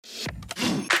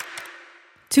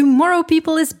Tomorrow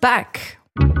People is back!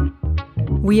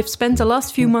 We have spent the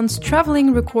last few months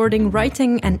traveling, recording,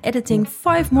 writing, and editing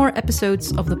 5 more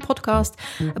episodes of the podcast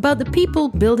about the people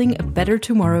building a better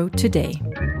tomorrow today.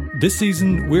 This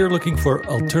season, we're looking for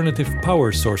alternative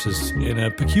power sources in a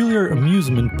peculiar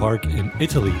amusement park in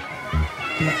Italy.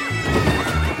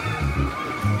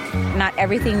 Not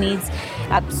everything needs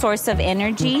a source of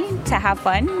energy to have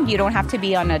fun. You don't have to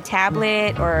be on a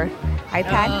tablet or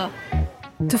iPad.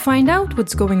 To find out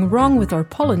what's going wrong with our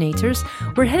pollinators,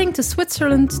 we're heading to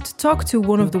Switzerland to talk to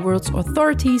one of the world's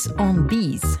authorities on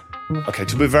bees. Okay,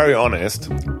 to be very honest,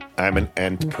 I'm an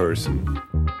ant person.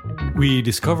 We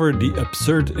discovered the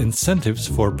absurd incentives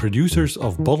for producers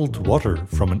of bottled water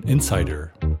from an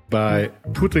insider. By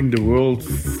putting the world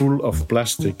full of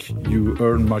plastic, you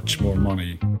earn much more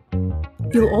money.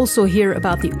 You'll also hear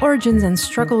about the origins and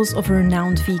struggles of a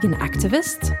renowned vegan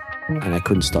activist. And I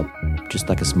couldn't stop, just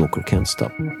like a smoker can't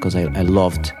stop, because I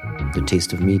loved the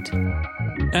taste of meat.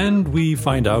 And we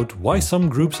find out why some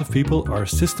groups of people are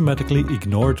systematically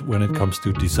ignored when it comes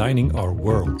to designing our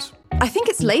world. I think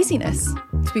it's laziness,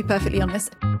 to be perfectly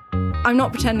honest. I'm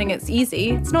not pretending it's easy.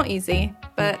 It's not easy,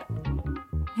 but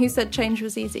who said change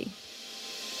was easy?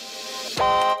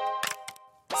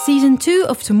 Season 2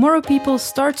 of Tomorrow People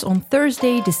starts on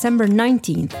Thursday, December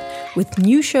 19th, with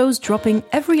new shows dropping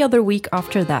every other week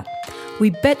after that. We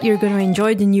bet you're going to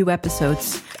enjoy the new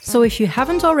episodes. So if you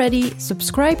haven't already,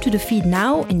 subscribe to the feed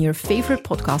now in your favorite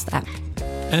podcast app.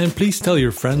 And please tell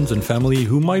your friends and family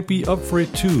who might be up for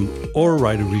it too, or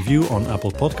write a review on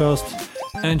Apple Podcasts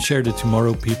and share the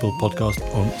Tomorrow People podcast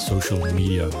on social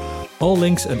media. All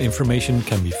links and information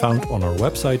can be found on our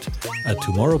website at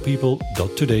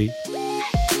tomorrowpeople.today.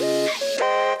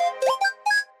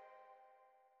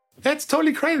 That's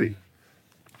totally crazy.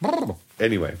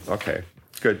 Anyway, okay,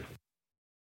 good.